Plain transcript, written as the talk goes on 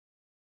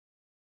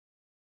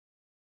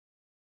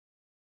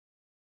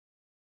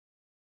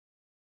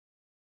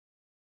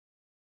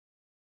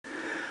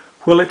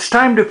Well, it's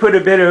time to put a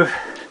bit of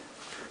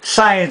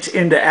science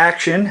into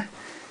action.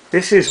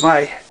 This is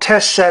my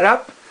test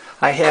setup.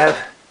 I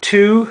have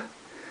two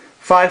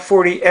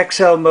 540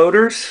 XL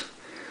motors.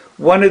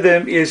 One of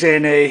them is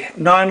in a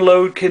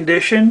non-load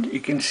condition. You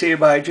can see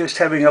by just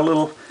having a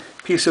little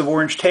piece of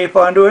orange tape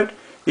onto it.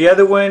 The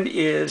other one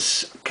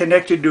is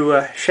connected to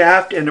a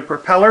shaft and a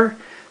propeller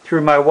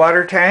through my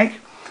water tank.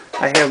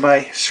 I have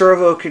my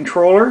servo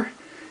controller,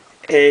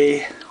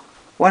 a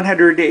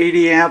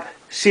 180 amp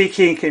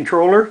Seaking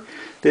controller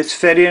that's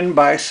fed in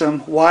by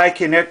some Y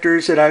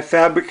connectors that I've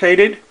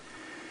fabricated,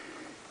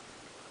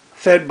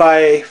 fed by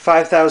a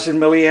 5000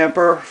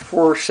 milliampere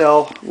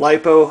 4-cell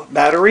LiPo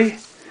battery.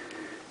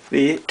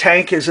 The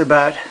tank is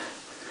about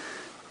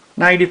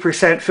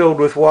 90% filled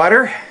with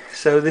water.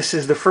 So this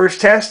is the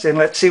first test, and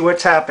let's see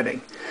what's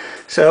happening.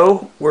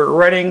 So we're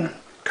running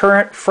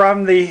current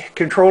from the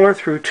controller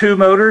through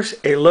 2Motors,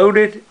 a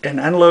loaded and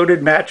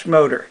unloaded matched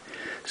motor.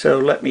 So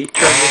let me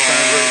turn this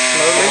on very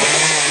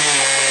slowly.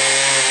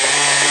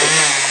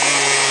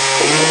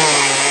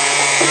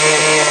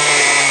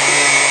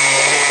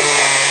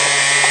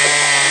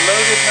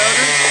 Loaded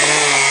motor,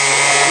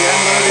 the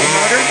unloaded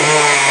motor.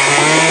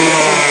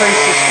 Let's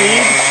increase the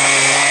speed.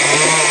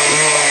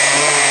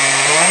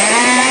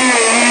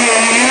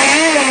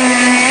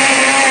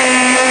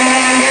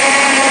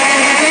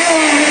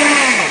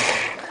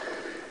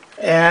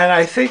 And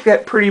I think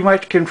that pretty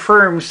much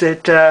confirms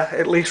that,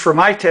 at least for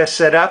my test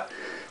setup,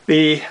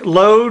 the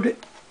load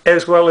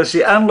as well as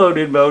the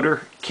unloaded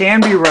motor can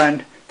be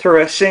run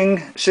through a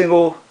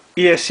single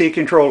ESC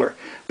controller.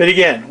 But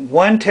again,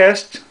 one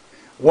test,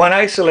 one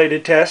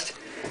isolated test,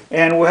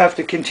 and we'll have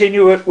to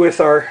continue it with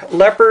our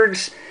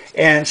Leopards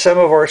and some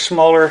of our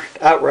smaller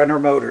outrunner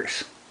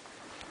motors.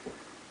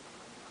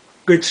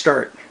 Good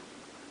start.